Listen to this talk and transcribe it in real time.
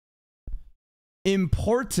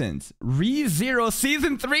important ReZero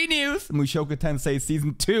Season 3 news, Mushoku Tensei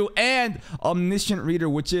Season 2, and Omniscient Reader,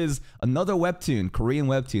 which is another webtoon, Korean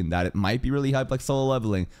webtoon, that it might be really hyped like Solo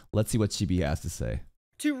Leveling. Let's see what Chibi has to say.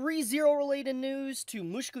 To ReZero related news, to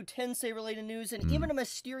Mushoku Tensei related news, and even a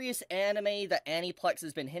mysterious anime that Aniplex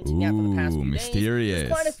has been hinting at for the past few mysterious. days.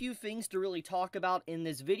 There's quite a few things to really talk about in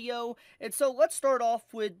this video, and so let's start off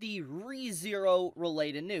with the ReZero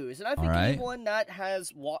related news. And I think anyone that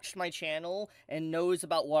has watched my channel and knows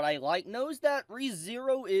about what I like knows that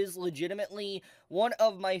ReZero is legitimately one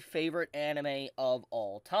of my favorite anime of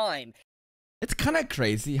all time. It's kind of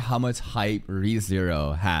crazy how much hype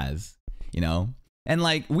ReZero has, you know? And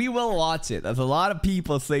like, we will watch it. There's a lot of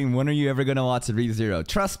people saying, when are you ever gonna watch ReZero?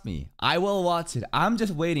 Trust me, I will watch it. I'm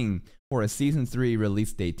just waiting for a Season 3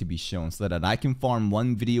 release date to be shown so that I can farm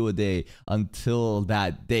one video a day until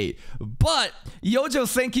that date. But Yojo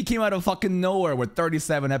Senki came out of fucking nowhere with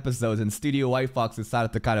 37 episodes, and Studio White Fox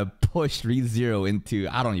decided to kind of push ReZero into,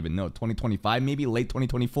 I don't even know, 2025, maybe late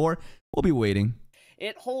 2024? We'll be waiting.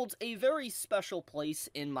 It holds a very special place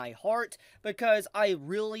in my heart because I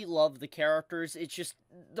really love the characters. It's just,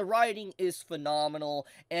 the writing is phenomenal,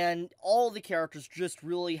 and all the characters just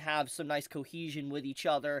really have some nice cohesion with each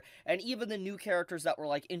other, and even the new characters that were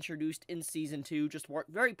like introduced in Season 2 just work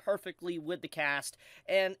very perfectly with the cast.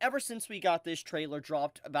 And ever since we got this trailer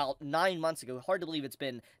dropped about 9 months ago, hard to believe it's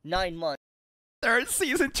been 9 months. Third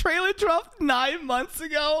season trailer dropped 9 months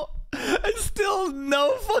ago, and still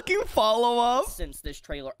no fucking follow-up. Since this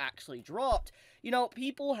trailer actually dropped, you know,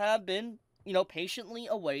 people have been, you know, patiently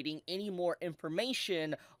awaiting any more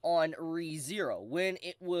information on ReZero, when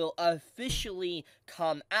it will officially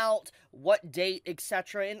come out, what date,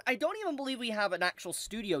 etc. And I don't even believe we have an actual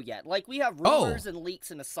studio yet. Like, we have rumors and leaks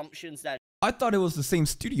and assumptions that... I thought it was the same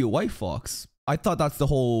studio, White Fox. I thought that's the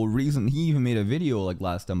whole reason. He even made a video like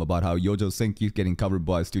last time about how Yojo Senki is getting covered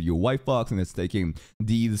by Studio White Fox, and it's taking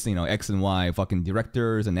these, you know, X and Y fucking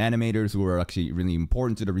directors and animators who are actually really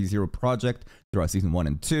important to the ReZero project throughout Season 1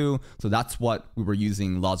 and 2. So that's what we were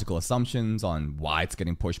using logical assumptions on why it's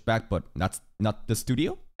getting pushed back, but that's not the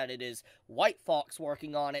studio? That it is White Fox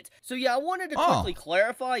working on it. So yeah, I wanted to quickly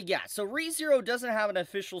clarify. Yeah, so ReZero doesn't have an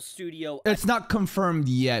official studio. It's not confirmed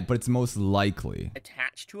yet, but it's most likely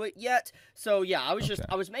attached to it yet. So yeah, I was just,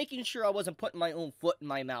 I was making sure I wasn't putting my own foot in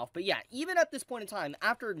my mouth. But yeah, even at this point in time,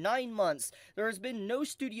 after 9 months, there has been no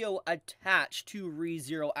studio attached to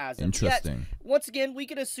ReZero as of yet. Once again, we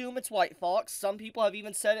could assume it's White Fox. Some people have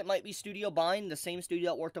even said it might be Studio Bind, the same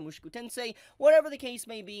studio that worked on Mushoku Tensei. Whatever the case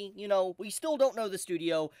may be, you know, we still don't know the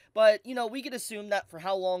studio. But, you know, we could assume that for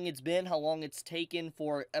how long it's been, how long it's taken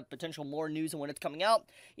for a potential more news and when it's coming out,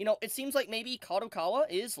 you know, it seems like maybe Kadokawa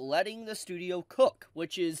is letting the studio cook,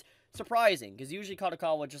 which is surprising, because usually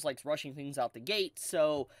Kadokawa just likes rushing things out the gate,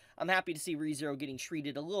 so I'm happy to see ReZero getting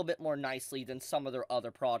treated a little bit more nicely than some of their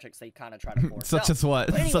other projects they kind of try to force Such out. as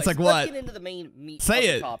what? Anyways, Such like let's what? get into the main meat of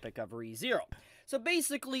the topic of ReZero. So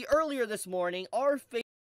basically, earlier this morning, our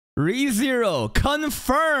ReZero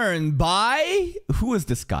confirmed by... Who is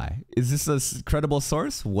this guy? Is this a credible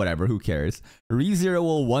source? Whatever, who cares? ReZero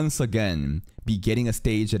will once again be getting a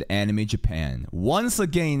stage at Anime Japan. Once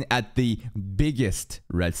again at the biggest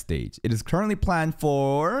red stage. It is currently planned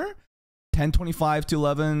for 10/25 to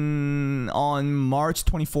 11 on March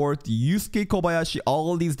 24th. Yusuke Kobayashi,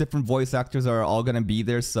 all these different voice actors are all gonna be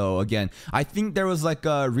there. So again, I think there was like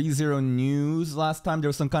a ReZero news last time. There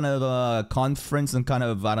was some kind of a conference and kind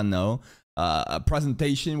of, I don't know, a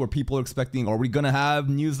presentation where people are expecting, are we gonna have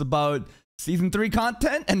news about Season 3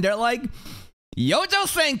 content? And they're like, Yojo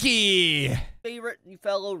Senki! Favorite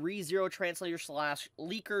fellow ReZero translator slash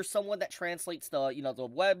leaker, someone that translates the, you know, the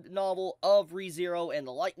web novel of ReZero and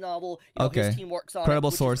the light novel. You know, his team works on credible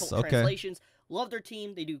it, source. Translations. Love their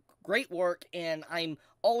team. They do great work, and I'm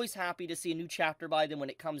always happy to see a new chapter by them when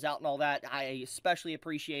it comes out and all that. I especially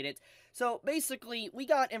appreciate it. So basically, we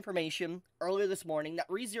got information earlier this morning that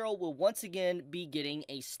ReZero will once again be getting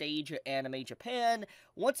a stage at Anime Japan,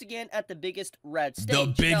 once again at the biggest red stage.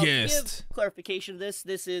 The biggest! Now, to give clarification of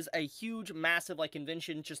this is a huge, massive, like,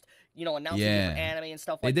 convention, just, you know, announcing different anime and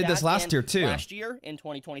stuff like that. They did this last year, too. Last year, in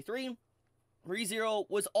 2023. ReZero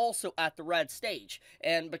was also at the red stage,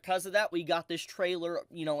 and because of that, we got this trailer,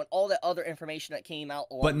 you know, and all that other information that came out.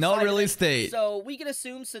 But no release date. So we can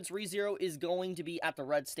assume, since ReZero is going to be at the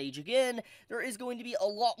red stage again, there is going to be a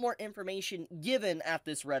lot more information given at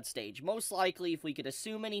this red stage. Most likely, if we could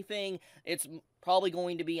assume anything, it's probably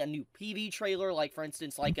going to be a new PV trailer, like for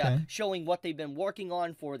instance, like showing what they've been working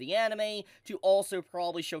on for the anime, to also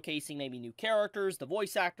probably showcasing maybe new characters, the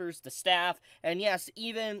voice actors, the staff, and yes,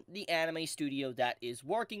 even the anime studio that is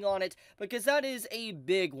working on it, because that is a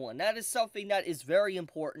big one. That is something that is very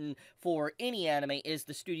important for any anime, is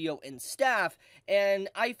the studio and staff. And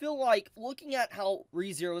I feel like looking at how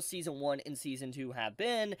ReZero Season 1 and Season 2 have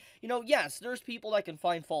been, you know, yes, there's people that can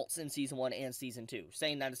find faults in Season 1 and Season 2,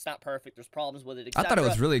 saying that it's not perfect, there's problems with it, etc. I thought it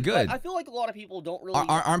was really good. But I feel like a lot of people don't really...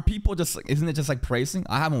 Aren't people just, isn't it just like praising?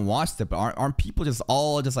 I haven't watched it, but aren't people just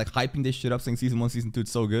all just like hyping this shit up, saying Season 1, Season 2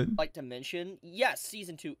 it's so good? Like to mention, yes,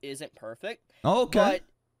 Season 2 isn't perfect. Okay. But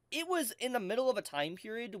it was in the middle of a time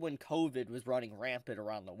period when COVID was running rampant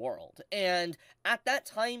around the world. And at that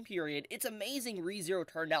time period, it's amazing ReZero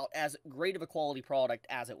turned out as great of a quality product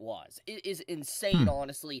as it was. It is insane,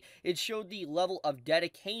 honestly. It showed the level of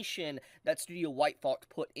dedication that Studio White Fox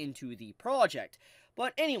put into the project.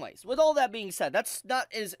 But anyways, with all that being said, that's not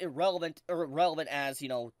as irrelevant as, you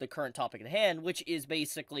know, the current topic at hand, which is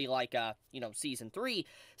basically like, you know, Season 3.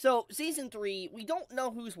 So, Season 3, we don't know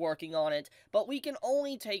who's working on it, but we can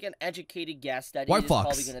only take an educated guess that it is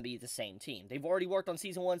probably going to be the same team. They've already worked on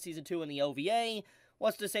Season 1, Season 2, and the OVA.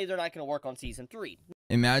 What's to say they're not going to work on Season 3?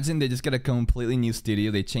 Imagine they just get a completely new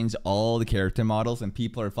studio, they change all the character models, and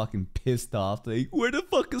people are fucking pissed off. Like, where the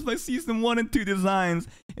fuck is my Season 1 and 2 designs?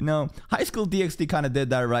 You know, High School DxD kind of did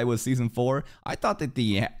that right with Season 4. I thought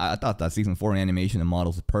that Season 4 animation and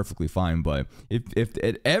models is perfectly fine, but if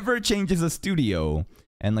it ever changes a studio,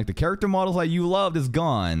 and like the character models that you loved is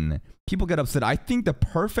gone, people get upset. I think the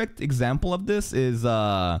perfect example of this is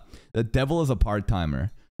The Devil is a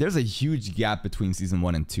Part-Timer. There's a huge gap between Season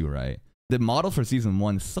 1 and 2, right? The model for Season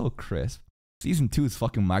 1 is so crisp. Season 2 is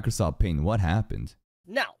fucking Microsoft Paint. What happened?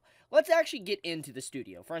 Now, let's actually get into the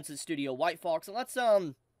studio. For instance, Studio White Fox, and let's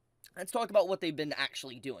talk about what they've been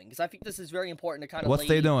actually doing, because I think this is very important to kind of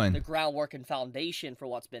lay the groundwork and foundation for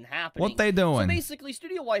what's been happening. What they doing? So basically,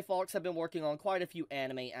 Studio White Fox have been working on quite a few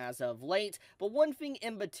anime as of late, but one thing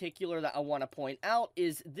in particular that I want to point out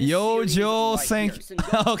is this Yojo Senki.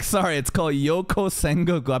 Oh, sorry, it's called Yoko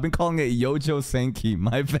Sengoku. I've been calling it Yojo Senki.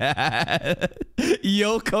 My bad.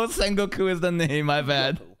 Yoko Sengoku is the name. My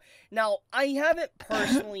bad. Yoko. Now, I haven't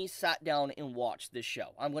personally sat down and watched this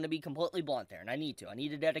show. I'm going to be completely blunt there, and I need to. I need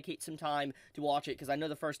to dedicate some time to watch it, because I know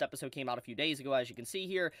the first episode came out a few days ago, as you can see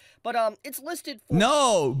here. But, it's listed for...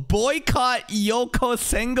 No! Boycott Yoko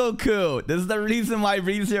Sengoku! This is the reason why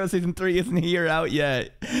ReZero Season 3 isn't here out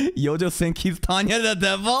yet. Yojo Senki's Tanya the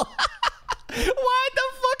Devil? Why the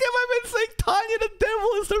fuck have I been saying Tanya the Devil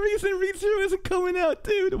is the reason ReZero isn't coming out,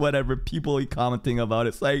 dude? Whatever, people commenting about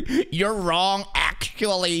it's like, you're wrong,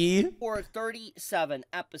 actually. For 37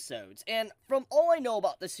 episodes. And from all I know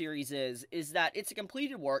about the series is that it's a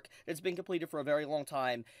completed work that's been completed for a very long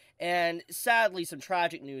time. And sadly, some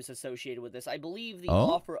tragic news associated with this. I believe the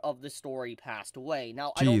author of the story passed away.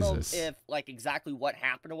 Now, I don't know if, like, exactly what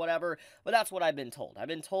happened or whatever, but that's what I've been told. I've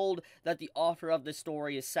been told that the author of the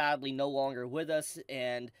story is sadly no longer with us,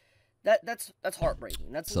 and that's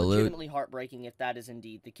heartbreaking. That's legitimately heartbreaking if that is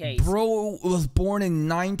indeed the case. Bro was born in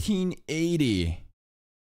 1980.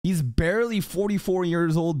 He's barely 44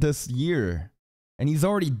 years old this year, and he's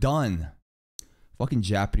already done. Fucking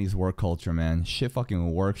Japanese work culture, man. Shit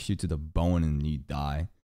fucking works you to the bone and you die.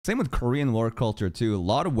 Same with Korean work culture too. A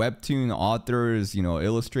lot of webtoon authors, you know,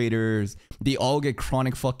 illustrators, they all get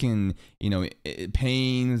chronic fucking, you know,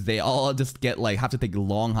 pains. They all just get like, have to take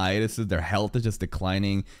long hiatuses. Their health is just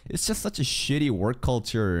declining. It's just such a shitty work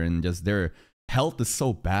culture, and just their health is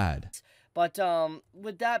so bad. But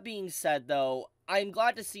with that being said though, I'm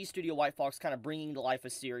glad to see Studio White Fox kind of bringing to life a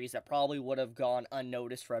series that probably would have gone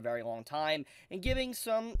unnoticed for a very long time, and giving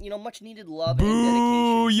some, you know, much needed love and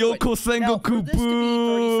dedication. Yoko Sengoku, now, for this to be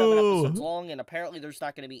 37 episodes long, and apparently there's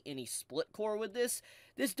not going to be any split core with this,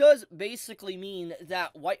 this does basically mean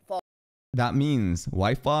that White Fox... That means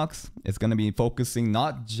White Fox is going to be focusing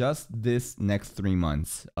not just this next 3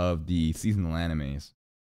 months of the seasonal animes.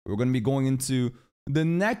 We're going to be going into the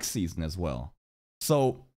next season as well.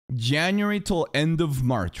 So January till end of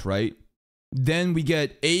March, right? Then we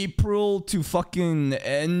get April to fucking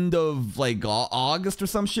end of like August or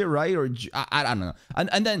some shit, right? Or I don't know.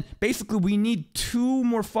 And then basically we need 2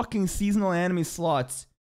 more fucking seasonal anime slots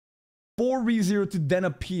for ReZero to then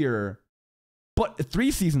appear. But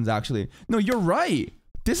 3 seasons actually. No, you're right.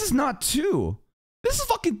 This is not 2. This is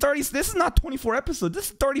fucking 30. This is not 24 episodes.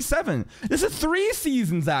 This is 37. This is 3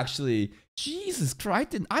 seasons actually. Jesus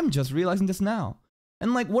Christ. I'm just realizing this now.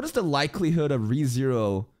 And like, what is the likelihood of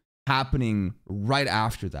ReZero happening right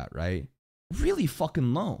after that, right? Really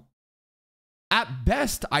fucking low. at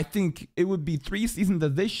best, I think it would be 3 seasons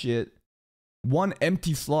of this shit, 1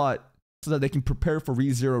 empty slot, so that they can prepare for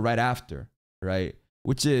ReZero right after, right?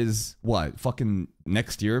 Which is what, fucking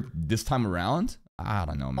next year, this time around? I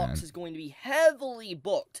don't know, man. Fox is going to be heavily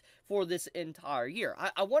booked for this entire year.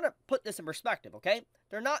 I want to put this in perspective, okay?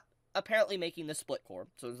 They're not apparently making the split core,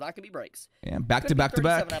 so there's not going to be breaks. Yeah, back to back to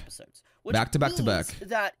back. Episodes, back to back to back.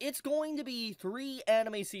 That it's going to be 3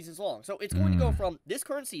 anime seasons long. So it's going to go from this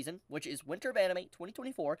current season, which is Winter of Anime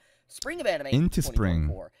 2024, Spring of Anime into spring,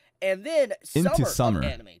 and then into summer of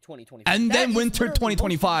Anime 2025, and then Winter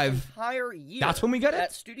 2025. Entire year. That's when we get it.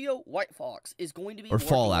 That Studio White Fox is going to be or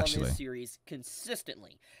fall on actually this series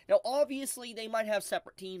consistently. Now, obviously, they might have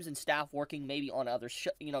separate teams and staff working maybe on other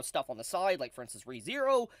stuff on the side, like for instance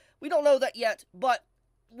ReZero. We don't know that yet, but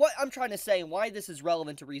what I'm trying to say and why this is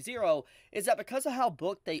relevant to ReZero is that because of how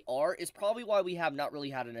booked they are is probably why we have not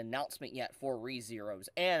really had an announcement yet for ReZero's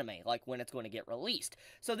anime, like when it's going to get released.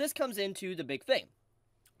 So this comes into the big thing.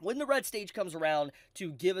 When the red stage comes around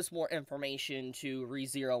to give us more information to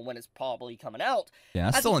ReZero when it's probably coming out, yeah,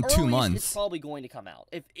 that's still in 2 months. It's probably going to come out.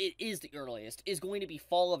 If it is the earliest, is going to be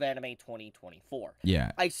fall of anime 2024.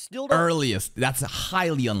 Yeah, I still don't. Earliest. That's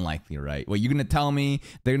highly unlikely, right? Well, you're gonna tell me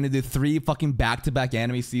they're gonna do 3 fucking back-to-back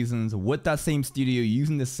anime seasons with that same studio,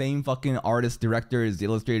 using the same fucking artists, directors,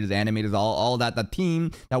 illustrators, animators, all that. That team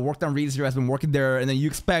that worked on ReZero has been working there, and then you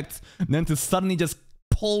expect them to suddenly just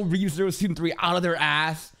pull ReZero Season 3 out of their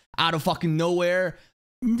ass, out of fucking nowhere?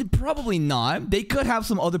 Probably not. They could have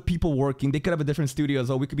some other people working. They could have a different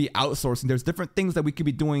studios, or we could be outsourcing. There's different things that we could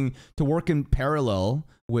be doing to work in parallel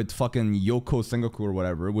with fucking Yoko Sengoku or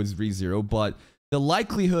whatever with ReZero, but the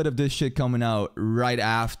likelihood of this shit coming out right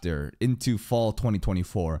after, into fall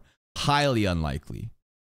 2024, highly unlikely.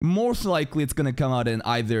 Most likely it's gonna come out in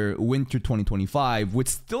either winter 2025, which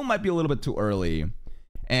still might be a little bit too early,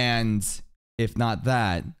 and if not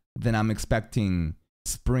that, then I'm expecting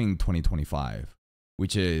spring 2025,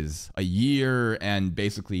 which is a year and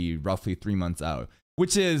basically roughly 3 months out,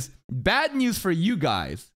 which is bad news for you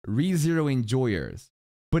guys, ReZero enjoyers.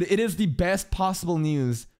 But it is the best possible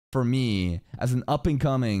news for me as an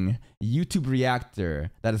up-and-coming YouTube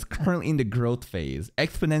reactor that is currently in the growth phase,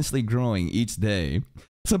 exponentially growing each day.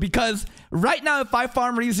 So because right now, if I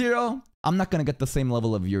farm ReZero, I'm not going to get the same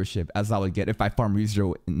level of viewership as I would get if I farm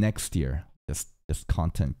ReZero next year. Just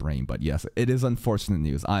content brain, but yes, it is unfortunate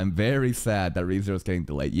news. I'm very sad that ReZero is getting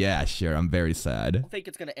delayed. Yeah, sure, I'm very sad. I don't think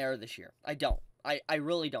it's going to air this year. I don't. I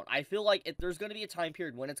really don't. I feel like if there's going to be a time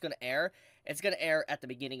period when it's going to air, it's going to air at the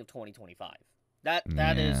beginning of 2025.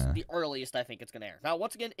 That is the earliest I think it's going to air. Now,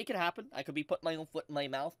 once again, it could happen. I could be putting my own foot in my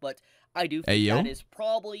mouth, but I do think that is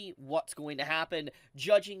probably what's going to happen,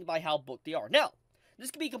 judging by how booked they are. Now, this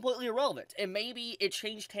could be completely irrelevant, and maybe it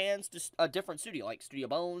changed hands to a different studio, like Studio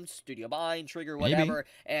Bones, Studio Bind, Trigger, whatever,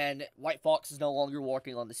 and White Fox is no longer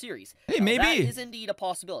working on the series. Hey, now, maybe. That is indeed a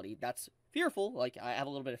possibility. That's fearful. Like, I have a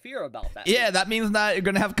little bit of fear about that. Yeah, that means that you're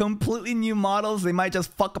going to have completely new models. They might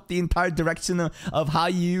just fuck up the entire direction of how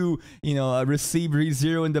you receive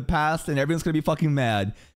ReZero in the past, and everyone's going to be fucking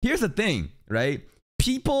mad. Here's the thing, right?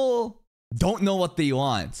 People don't know what they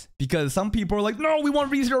want, because some people are like, no, we want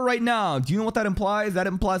ReZero right now. Do you know what that implies? That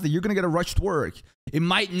implies that you're gonna get a rushed work. It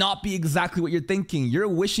might not be exactly what you're thinking. You're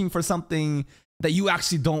wishing for something that you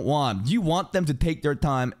actually don't want. You want them to take their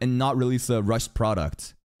time and not release a rushed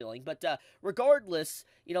product. But regardless,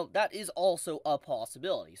 that is also a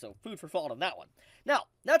possibility. So food for thought on that one. Now,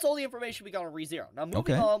 that's all the information we got on ReZero. Now,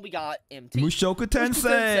 moving on, we got MT. Mushoku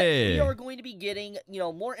Tensei. We are going to be getting,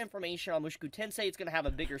 more information on Mushoku Tensei. It's going to have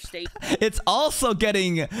a bigger stage. It's also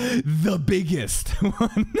getting the biggest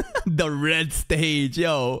one, the red stage.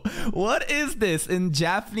 Yo, what is this in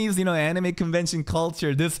Japanese, anime convention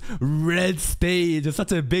culture? This red stage is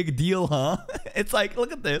such a big deal, huh? It's like,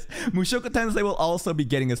 look at this. Mushoku Tensei will also be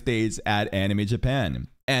getting a stage at Anime Japan.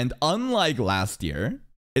 And unlike last year,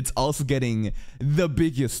 it's also getting the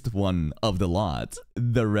biggest one of the lot,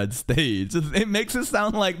 the red stage. It makes it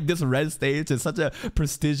sound like this red stage is such a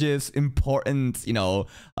prestigious, important,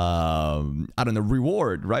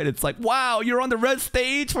 reward, right? It's like, wow, you're on the red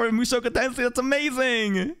stage for Mushoku Tensei. That's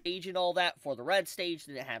amazing. Stage and all that for the red stage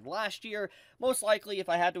that it had last year. Most likely, if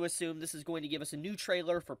I had to assume, this is going to give us a new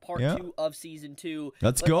trailer for part 2 of Season 2.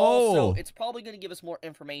 Let's go. Also, it's probably going to give us more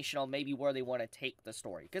information on maybe where they want to take the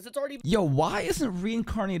story. Because it's already... Yo, why isn't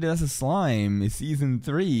Reincarnated as a Slime Season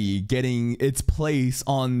 3 getting its place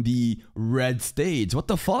on the red stage? What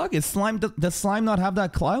the fuck? Does Slime not have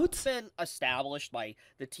that clout? It's been established by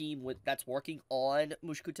the team that's working on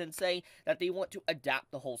Mushoku Tensei that they want to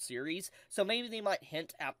adapt the whole series. So maybe they might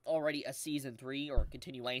hint at already a Season 3 or a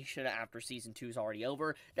continuation after Season Season 2 is already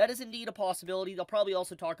over. That is indeed a possibility. They'll probably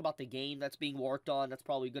also talk about the game that's being worked on. That's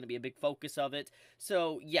probably going to be a big focus of it.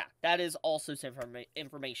 So, yeah, that is also some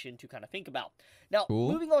information to kind of think about. Now,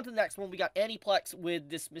 moving on to the next one, we got Aniplex with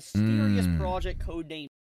this mysterious project codenamed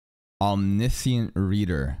Omniscient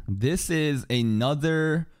Reader. This is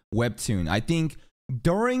another webtoon. I think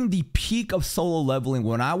during the peak of Solo Leveling,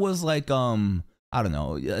 when I was like, I don't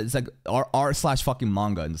know, it's like r/fucking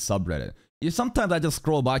manga in the subreddit. Sometimes I just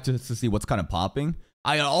scroll by just to see what's kind of popping.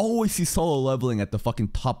 I always see Solo Leveling at the fucking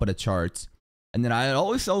top of the charts. And then I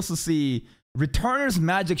always also see Returner's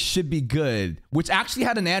Magic Should Be Good, which actually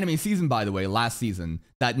had an anime season, by the way, last season,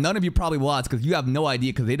 that none of you probably watched because you have no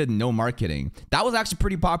idea because they did no marketing. That was actually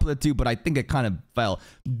pretty popular too, but I think it kind of fell.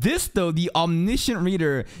 This, though, the Omniscient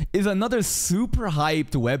Reader, is another super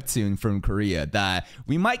hyped webtoon from Korea that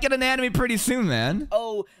we might get an anime pretty soon, man.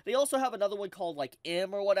 Oh, they also have another one called, like,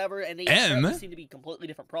 M or whatever, and they seem to be completely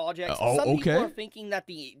different projects. Some people are thinking that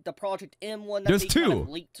the Project M one that they kind of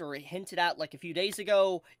leaked or hinted at, like, a few days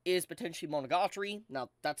ago is potentially Monogatari.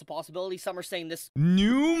 Now, that's a possibility. Some are saying this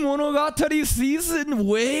new Monogatari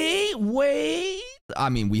season. Wait. I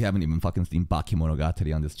mean, we haven't even fucking seen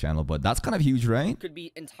Bakemonogatari on this channel, but that's kind of huge, right? Could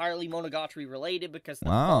be entirely Monogatari related because the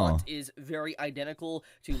font is very identical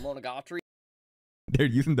to Monogatari. They're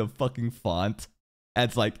using the fucking font.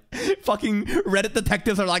 It's like, fucking Reddit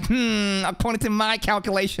detectives are like, according to my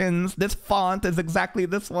calculations, this font is exactly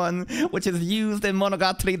this one, which is used in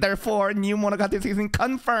Monogatari, therefore, new Monogatari season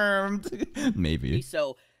confirmed. Maybe.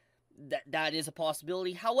 So, that is a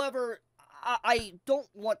possibility. However, I don't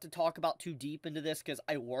want to talk about too deep into this because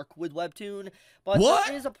I work with Webtoon, but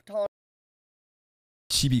there is a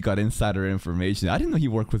Chibi got insider information. I didn't know he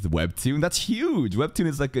worked with Webtoon. That's huge. Webtoon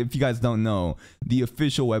is like, if you guys don't know, the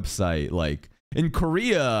official website. Like, in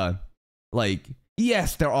Korea, like,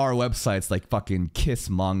 yes, there are websites like fucking Kiss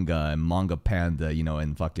Manga and Manga Panda, you know,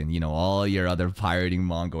 and fucking, you know, all your other pirating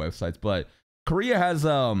manga websites. But Korea has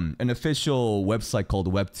an official website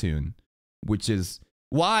called Webtoon, which is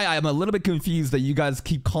why I'm a little bit confused that you guys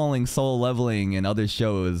keep calling Solo Leveling and other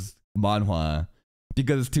shows manhwa.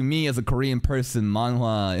 Because to me, as a Korean person,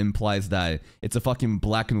 manhwa implies that it's a fucking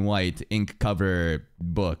black and white ink cover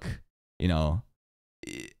book. You know,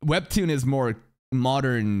 Webtoon is more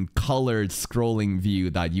modern colored scrolling view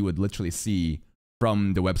that you would literally see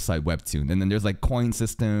from the website Webtoon. And then there's like coin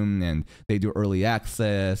system and they do early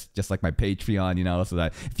access, just like my Patreon, you know, so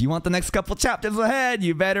that if you want the next couple chapters ahead,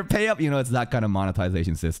 you better pay up. You know, it's that kind of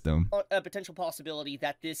monetization system. A potential possibility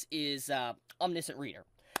that this is Omniscient Reader.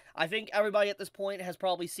 I think everybody at this point has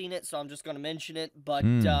probably seen it, so I'm just going to mention it, but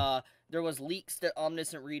there was leaks that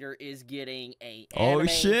Omniscient Reader is getting a anime. Oh,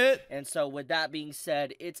 shit! And so with that being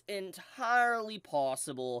said, it's entirely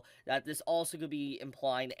possible that this also could be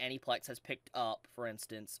implying Aniplex has picked up, for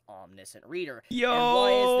instance, Omniscient Reader. Yo! And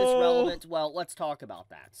why is this relevant? Well, let's talk about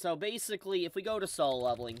that. So basically, if we go to Solo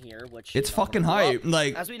Leveling here, which it's fucking hype.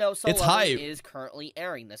 Like, as we know, Solo Leveling is currently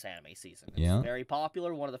airing this anime season. It's very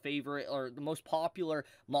popular, one of the favorite, or the most popular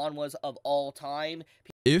manhwas of all time.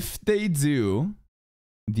 If they do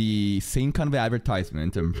the same kind of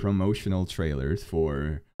advertisement and promotional trailers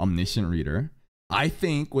for Omniscient Reader, I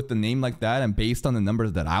think with the name like that and based on the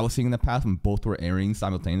numbers that I was seeing in the past when both were airing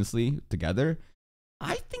simultaneously together,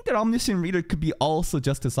 I think that Omniscient Reader could be also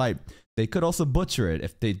just as hype. They could also butcher it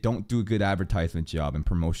if they don't do a good advertisement job and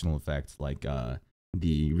promotional effects, like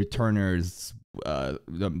the Returners,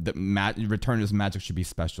 Returners Magic Should Be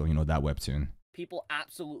Special, you know, that webtoon. People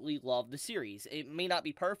absolutely love the series. It may not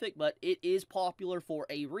be perfect, but it is popular for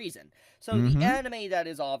a reason. So the anime that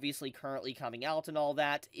is obviously currently coming out and all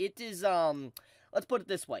that, it is, let's put it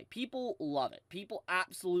this way. People love it. People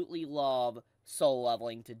absolutely love Solo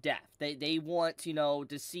Leveling to death. They want, you know,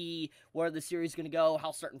 to see where the series is going to go,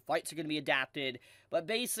 how certain fights are going to be adapted. But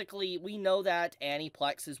basically, we know that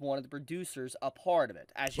Aniplex is one of the producers, a part of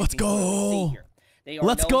it, as you can see here.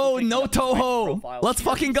 Let's go, no Toho! Let's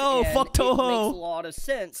fucking go, fuck Toho! It makes a lot of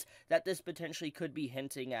sense that this potentially could be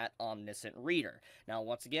hinting at Omniscient Reader. Now,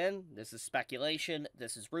 once again, this is speculation,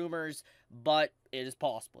 this is rumors, but it is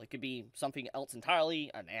possible. It could be something else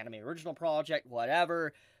entirely, an anime original project,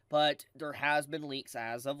 whatever, but there has been leaks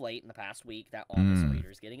as of late in the past week that Omniscient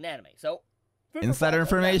Reader is getting an anime. So, insider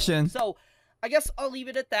information. So, I guess I'll leave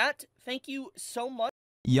it at that. Thank you so much.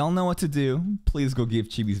 Y'all know what to do. Please go give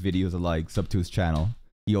Chibi's videos a like, sub to his channel.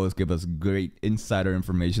 He always gives us great insider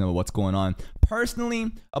information about what's going on.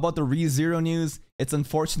 Personally, about the ReZero news, it's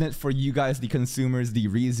unfortunate for you guys, the consumers, the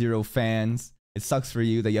ReZero fans. It sucks for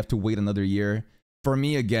you that you have to wait another year. For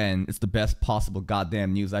me, again, it's the best possible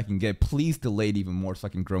goddamn news I can get. Please delay it even more so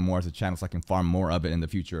I can grow more as a channel, so I can farm more of it in the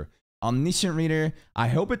future. Omniscient Reader, I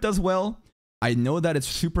hope it does well. I know that it's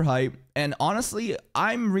super hype, and honestly,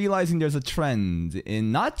 I'm realizing there's a trend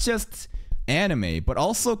in not just anime, but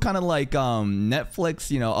also kind of like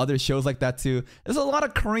Netflix, you know, other shows like that too. There's a lot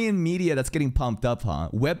of Korean media that's getting pumped up, huh?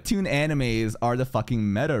 Webtoon animes are the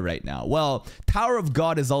fucking meta right now. Well, Tower of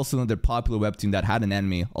God is also another popular webtoon that had an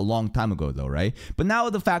anime a long time ago though, right? But now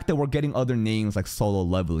the fact that we're getting other names like Solo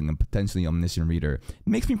Leveling and potentially Omniscient Reader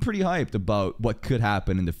makes me pretty hyped about what could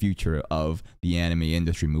happen in the future of the anime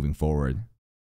industry moving forward.